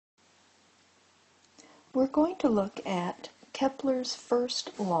We're going to look at Kepler's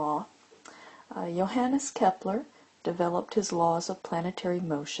first law. Johannes Kepler developed his laws of planetary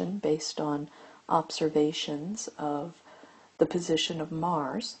motion based on observations of the position of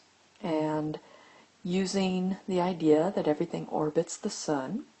Mars and using the idea that everything orbits the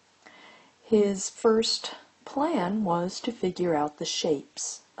sun. His first plan was to figure out the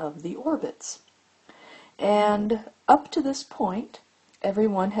shapes of the orbits. And up to this point,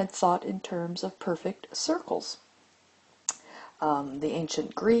 everyone had thought in terms of perfect circles. The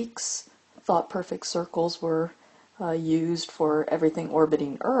ancient Greeks thought perfect circles were used for everything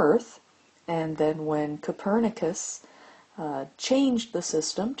orbiting Earth, and then when Copernicus changed the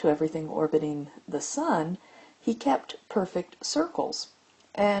system to everything orbiting the sun, he kept perfect circles.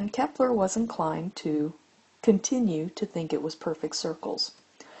 And Kepler was inclined to continue to think it was perfect circles.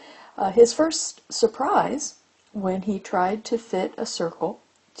 His first surprise, when he tried to fit a circle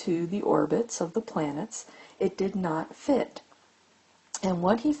to the orbits of the planets, it did not fit. And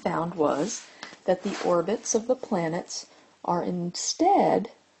what he found was that the orbits of the planets are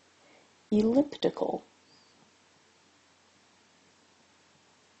instead elliptical.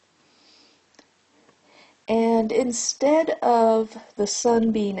 And instead of the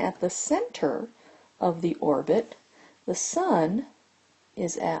sun being at the center of the orbit, the sun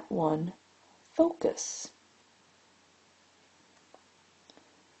is at one focus.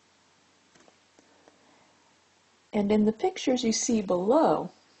 And in the pictures you see below,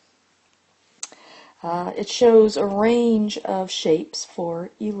 it shows a range of shapes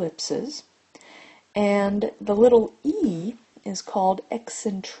for ellipses, and the little e is called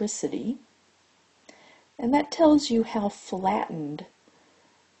eccentricity, and that tells you how flattened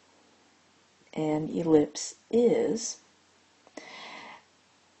an ellipse is.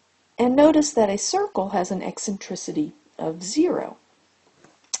 And notice that a circle has an eccentricity of 0.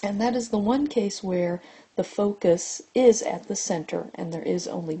 And that is the one case where the focus is at the center and there is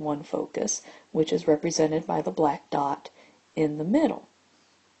only one focus, which is represented by the black dot in the middle.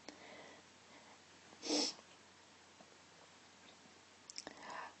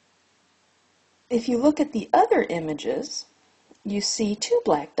 If you look at the other images, you see two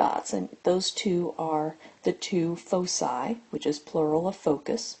black dots, and those two are the two foci, which is plural of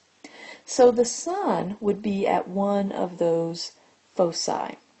focus. So the sun would be at one of those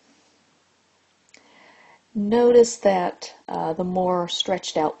foci. Notice that the more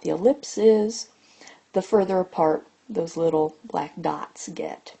stretched out the ellipse is, the further apart those little black dots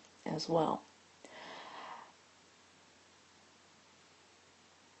get as well.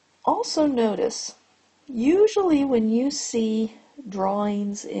 Also notice, usually when you see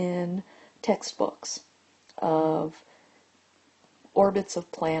drawings in textbooks of orbits of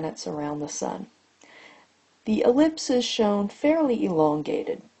planets around the sun, the ellipse is shown fairly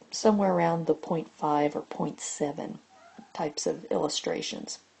elongated, somewhere around the 0.5 or 0.7 types of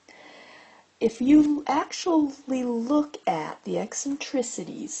illustrations. If you actually look at the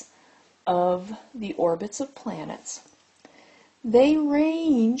eccentricities of the orbits of planets, they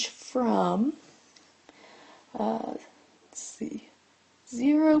range from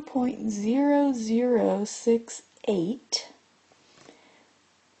 0.0068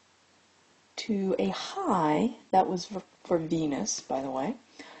 to a high, that was for Venus, by the way,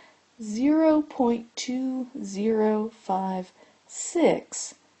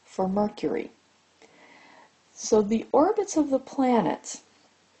 0.2056 for Mercury. So the orbits of the planets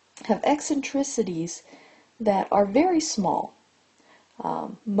have eccentricities that are very small,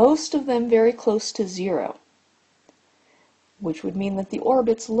 most of them very close to 0, which would mean that the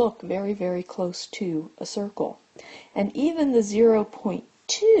orbits look very, very close to a circle. And even the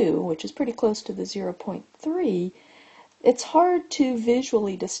 0.2, which is pretty close to the 0.3, it's hard to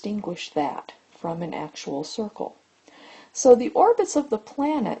visually distinguish that from an actual circle. So the orbits of the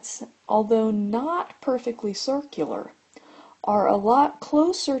planets, although not perfectly circular, are a lot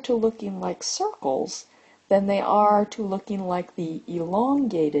closer to looking like circles than they are to looking like the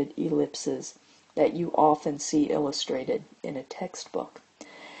elongated ellipses that you often see illustrated in a textbook.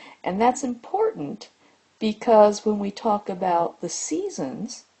 And that's important because when we talk about the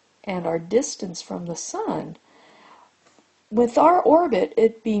seasons and our distance from the sun, with our orbit,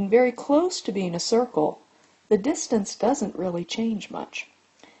 it being very close to being a circle, the distance doesn't really change much.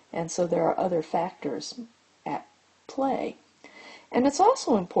 And so there are other factors at play. And it's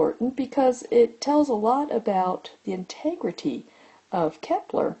also important because it tells a lot about the integrity of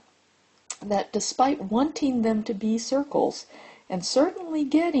Kepler, that despite wanting them to be circles, and certainly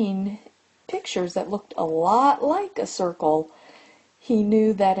getting pictures that looked a lot like a circle, he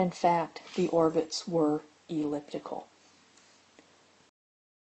knew that in fact the orbits were elliptical.